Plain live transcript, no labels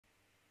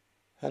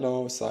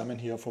Hello, Simon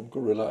here from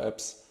Gorilla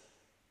Apps.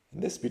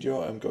 In this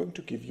video I'm going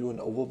to give you an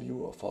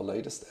overview of our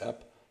latest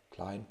app,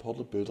 Client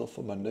Portal Builder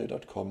for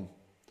Monday.com.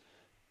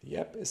 The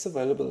app is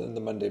available in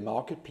the Monday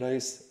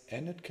Marketplace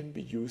and it can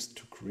be used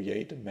to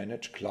create and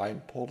manage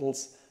client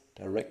portals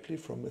directly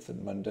from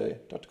within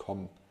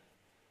Monday.com.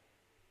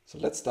 So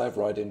let's dive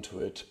right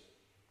into it.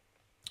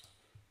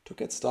 To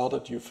get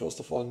started, you first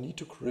of all need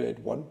to create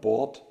one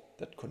board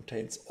that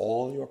contains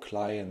all your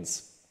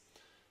clients.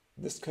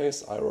 In this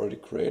case, I already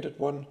created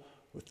one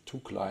with two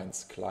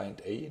clients,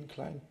 Client A and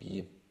Client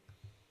B.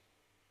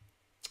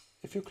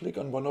 If you click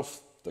on one of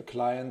the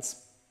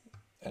clients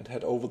and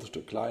head over to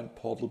the Client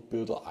Portal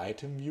Builder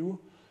item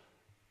view,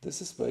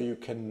 this is where you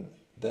can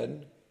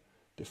then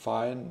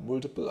define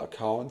multiple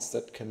accounts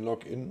that can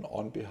log in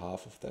on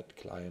behalf of that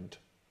client.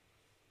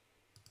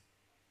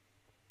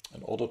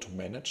 In order to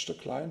manage the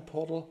client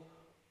portal,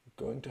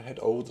 we're going to head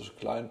over to the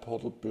Client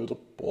Portal Builder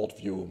board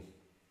view.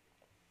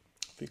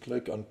 If we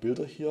click on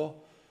Builder here,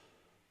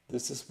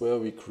 this is where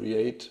we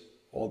create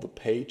all the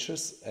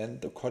pages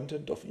and the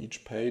content of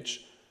each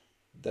page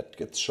that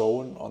gets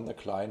shown on the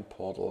client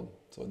portal.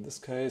 So in this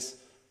case,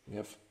 we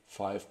have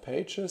 5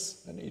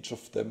 pages and each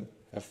of them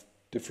have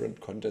different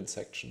content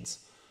sections.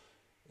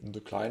 In the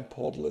client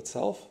portal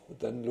itself, it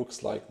then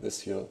looks like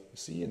this here. You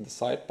see in the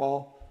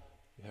sidebar,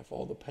 we have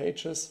all the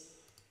pages,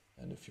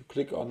 and if you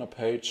click on a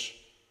page,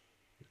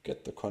 you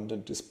get the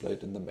content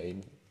displayed in the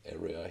main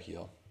area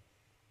here.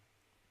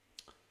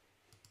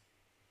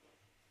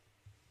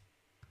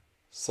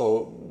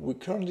 So we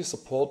currently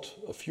support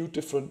a few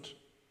different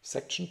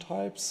section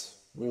types.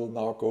 We'll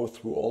now go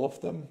through all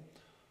of them.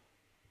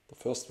 The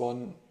first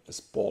one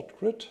is board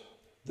grid.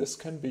 This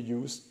can be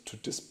used to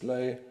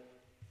display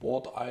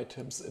board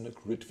items in a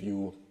grid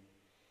view.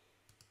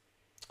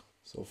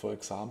 So for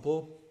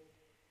example,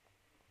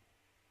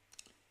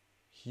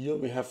 here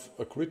we have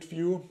a grid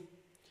view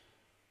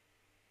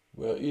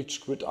where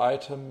each grid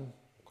item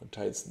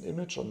contains an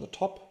image on the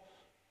top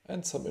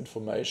and some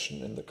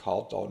information in the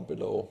card down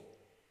below.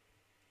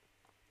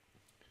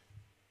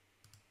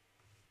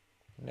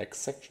 Next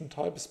section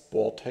type is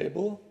board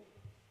table.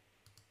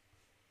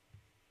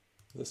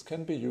 This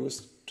can be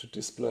used to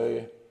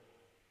display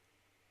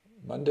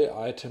Monday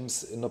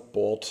items in a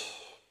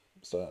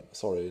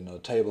in a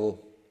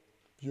table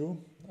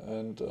view,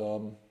 and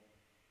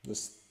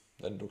this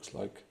then looks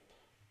like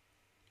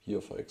here,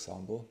 for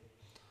example.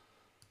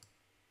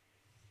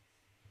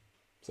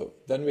 So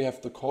then we have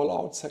the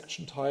callout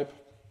section type.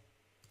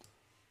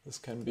 This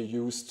can be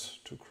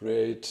used to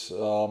create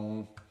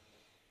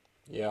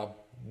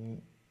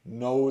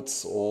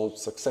notes or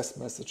success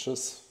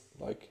messages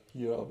like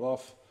here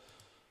above,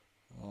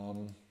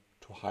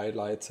 to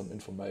highlight some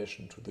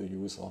information to the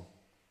user.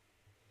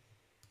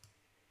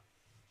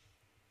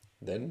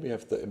 Then we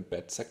have the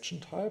embed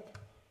section type.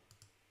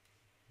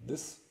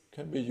 This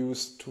can be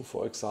used to,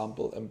 for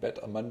example,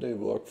 embed a Monday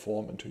work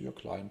form into your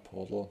client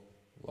portal,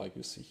 like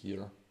you see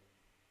here.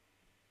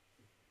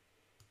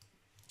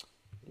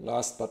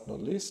 Last but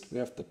not least, we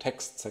have the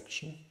text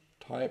section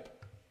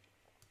type,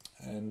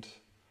 and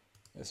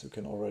as you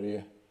can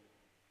already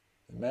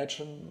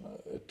imagine,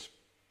 it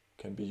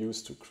can be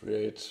used to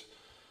create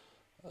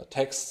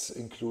text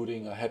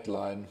including a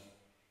headline.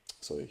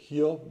 So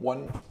here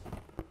one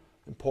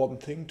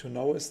important thing to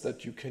know is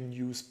that you can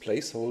use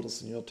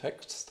placeholders in your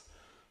text,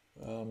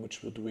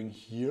 which we're doing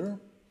here.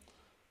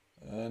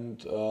 And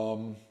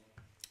the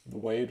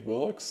way it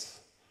works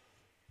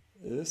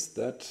is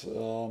that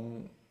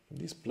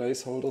these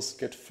placeholders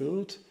get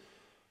filled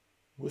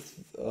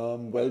with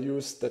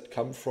values that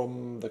come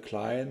from the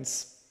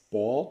client's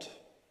board.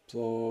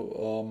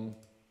 So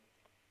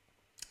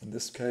in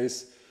this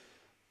case,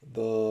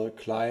 the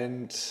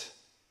client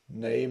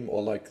name,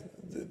 or like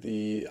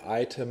the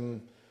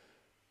item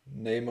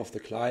name of the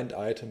client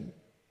item,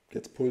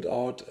 gets pulled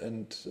out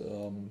and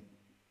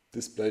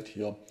displayed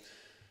here.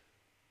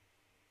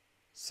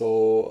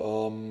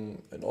 So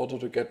in order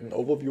to get an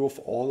overview of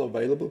all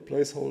available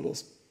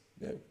placeholders,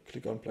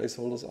 click on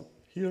placeholders up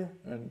here,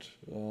 and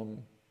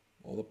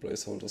all the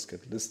placeholders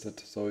get listed.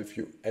 So if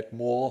you add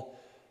more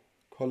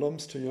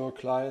columns to your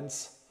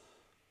client's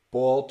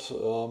board,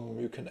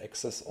 you can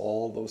access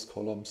all those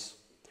columns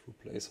through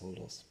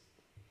placeholders.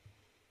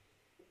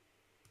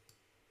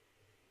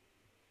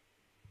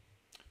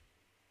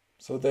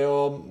 So there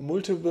are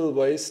multiple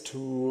ways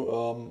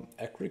to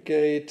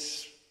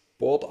aggregate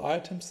board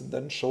items and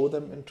then show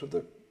them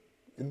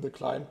in the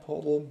client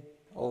portal.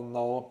 I'll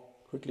now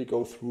quickly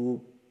go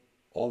through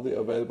all the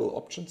available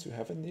options you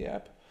have in the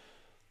app.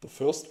 The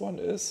first one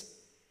is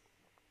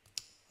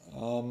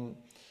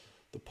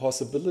the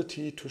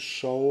possibility to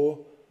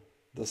show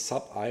the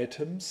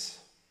sub-items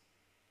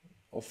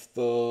of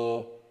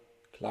the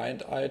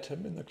client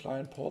item in the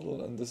client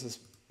portal, and this is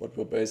what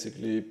we're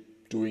basically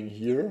doing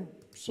here.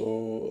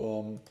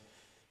 So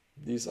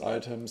these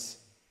items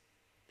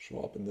show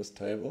up in this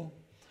table.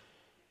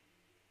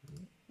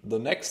 The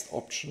next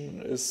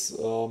option is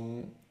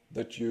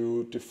that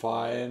you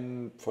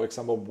define, for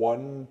example,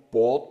 one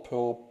board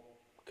per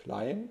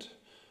client,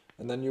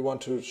 and then you want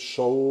to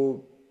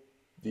show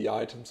the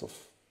items of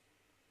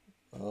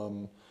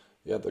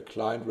the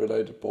client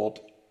related board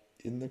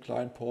in the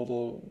client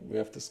portal. We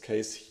have this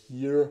case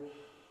here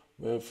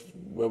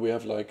where we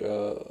have like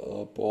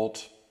a board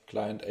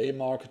client A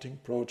marketing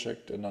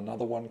project and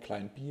another one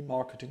client B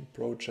marketing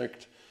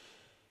project.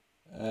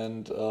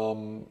 And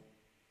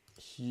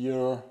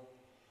here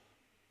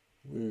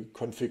we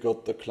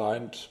configured the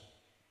client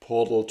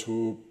portal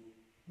to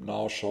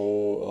now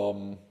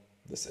show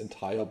this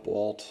entire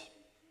board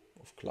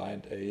of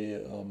client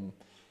A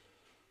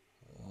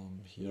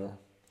here.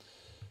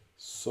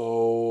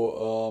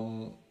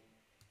 So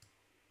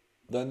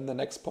then the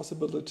next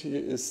possibility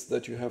is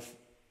that you have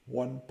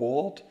one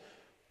board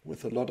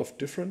with a lot of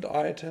different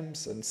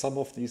items, and some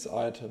of these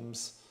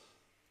items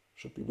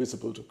should be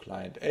visible to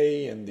client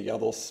A and the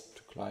others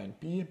to client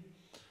B.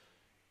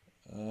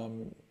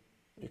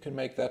 You can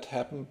make that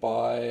happen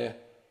by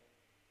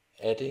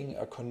adding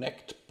a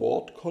connect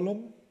board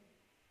column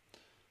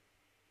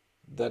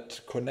that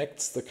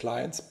connects the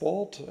client's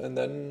board, and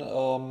then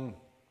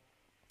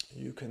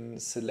you can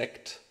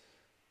select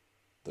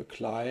the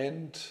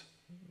client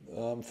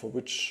for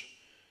which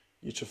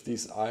each of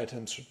these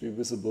items should be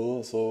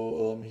visible.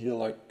 So here,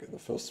 like the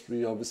first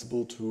three are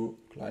visible to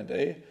client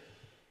A,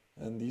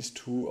 and these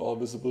two are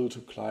visible to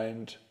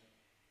client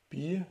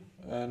B.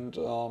 And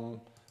in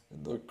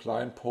the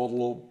client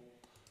portal,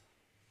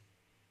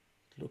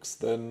 it looks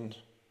then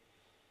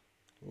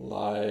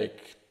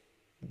like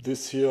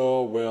this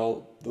here,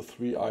 where the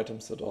three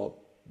items that are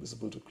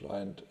visible to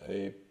client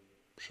A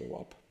show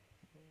up.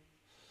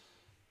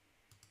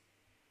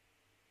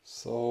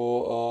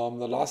 So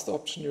the last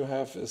option you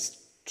have is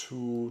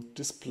to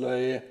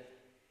display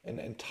an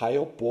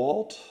entire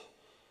board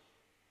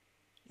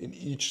in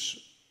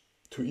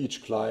to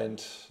each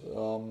client.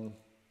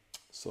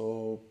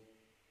 So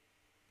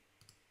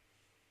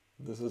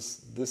this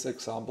is this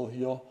example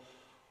here,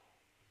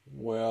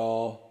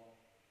 where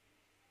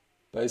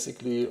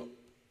basically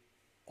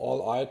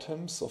all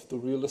items of the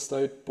real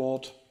estate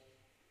board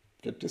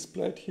get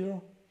displayed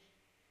here.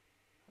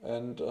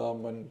 And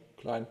when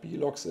client B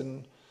logs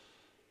in,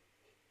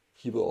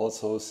 he will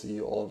also see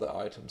all the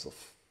items of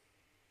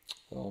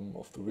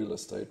the real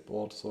estate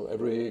board. So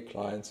every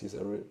client sees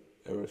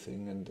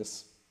everything in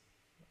this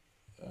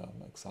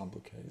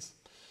example case.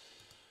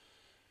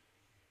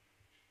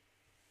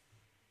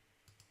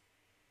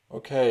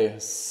 Okay,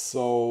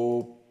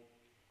 so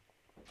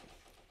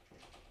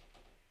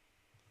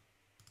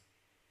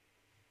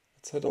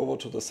let's head over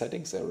to the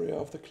settings area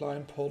of the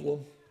client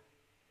portal.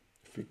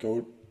 If we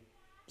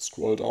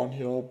scroll down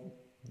here,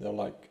 there are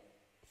like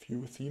a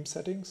few theme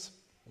settings.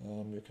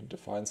 You can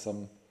define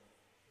some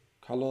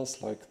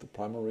colors like the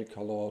primary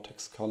color,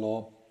 text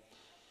color.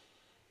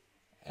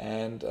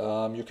 And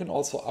you can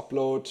also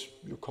upload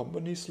your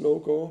company's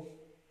logo,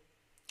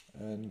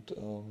 and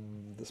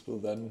this will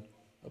then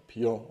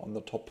appear on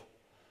the top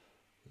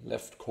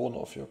left corner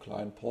of your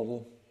client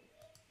portal.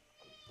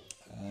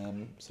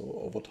 So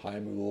over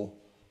time we will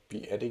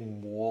be adding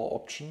more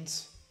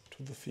options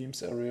to the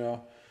themes area,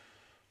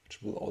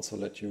 which will also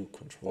let you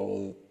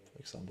control, for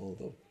example,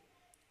 the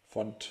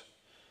font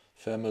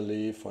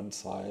family, font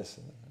size,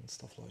 and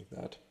stuff like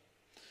that.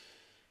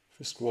 If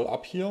we scroll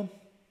up here,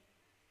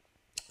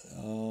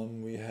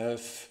 we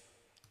have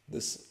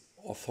this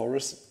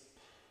authorization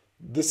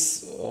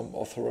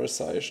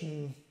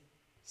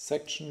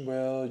section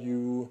where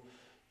you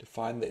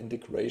define the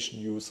integration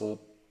user.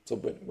 So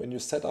when you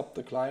set up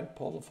the client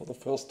portal for the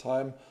first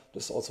time,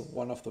 this is also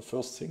one of the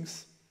first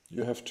things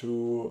you have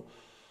to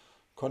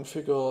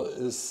configure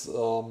is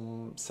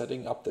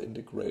setting up the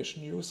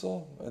integration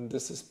user. And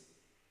this is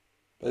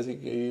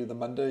basically the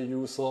Monday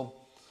user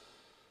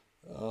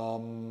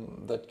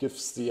that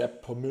gives the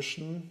app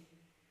permission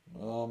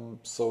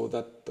so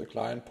that the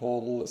client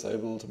portal is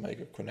able to make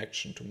a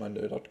connection to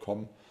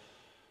monday.com.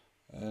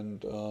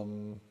 And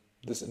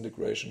this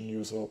integration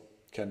user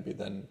can be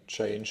then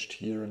changed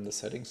here in the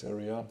settings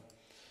area.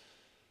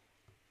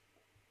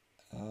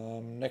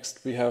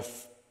 Next we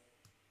have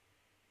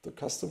the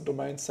custom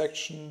domain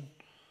section.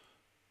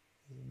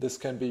 This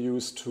can be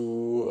used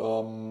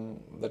to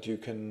that you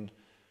can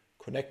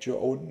connect your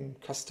own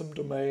custom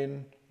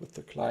domain with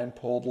the client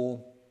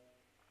portal,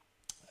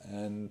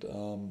 and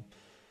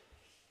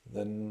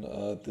then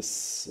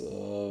this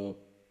will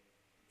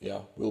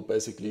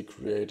basically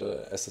create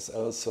a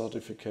SSL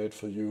certificate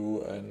for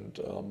you and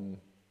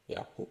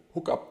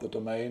hook up the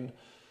domain.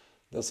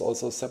 There's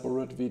also a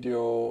separate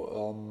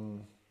video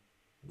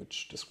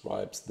which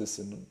describes this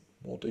in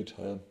more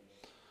detail.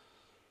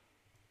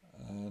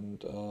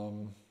 And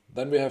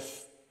then we have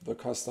the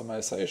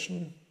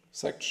customization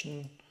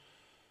section.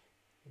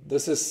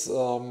 This is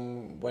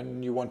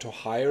when you want to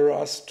hire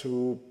us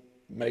to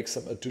make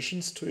some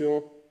additions to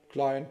your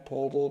client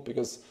portal,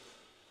 because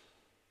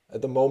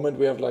at the moment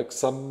we have like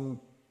some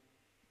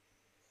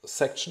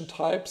section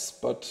types,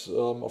 but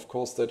of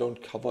course they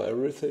don't cover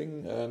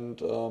everything. And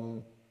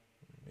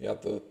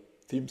the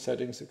theme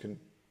settings, you can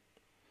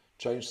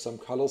change some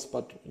colors,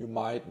 but you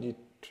might need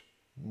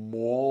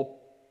more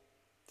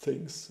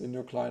things in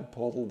your client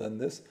portal than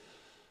this.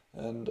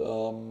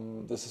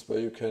 and this is where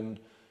you can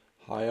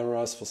hire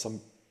us for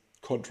some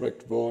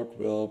contract work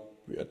where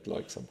we add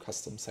like some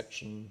custom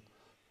section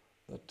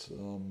that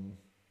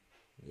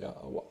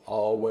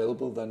are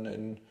available then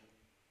in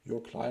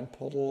your client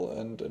portal.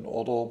 And in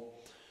order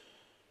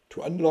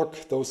to unlock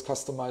those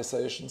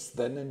customizations,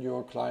 then in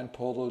your client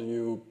portal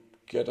you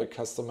get a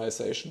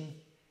customization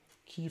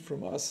key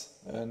from us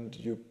and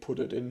you put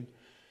it in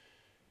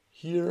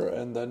here,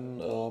 and then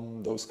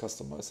those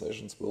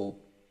customizations will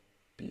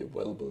be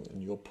available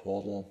in your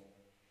portal.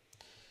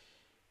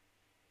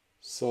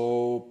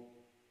 So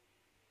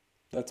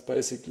that's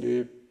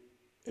basically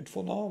it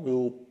for now.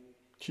 We'll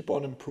keep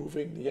on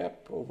improving the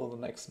app over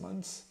the next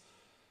months.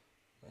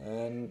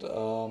 And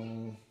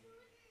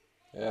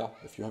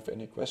if you have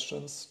any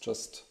questions,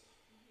 just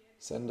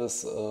send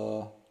us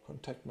a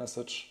contact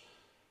message.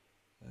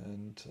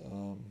 And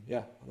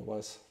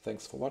otherwise,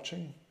 thanks for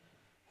watching.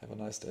 Have a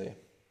nice day.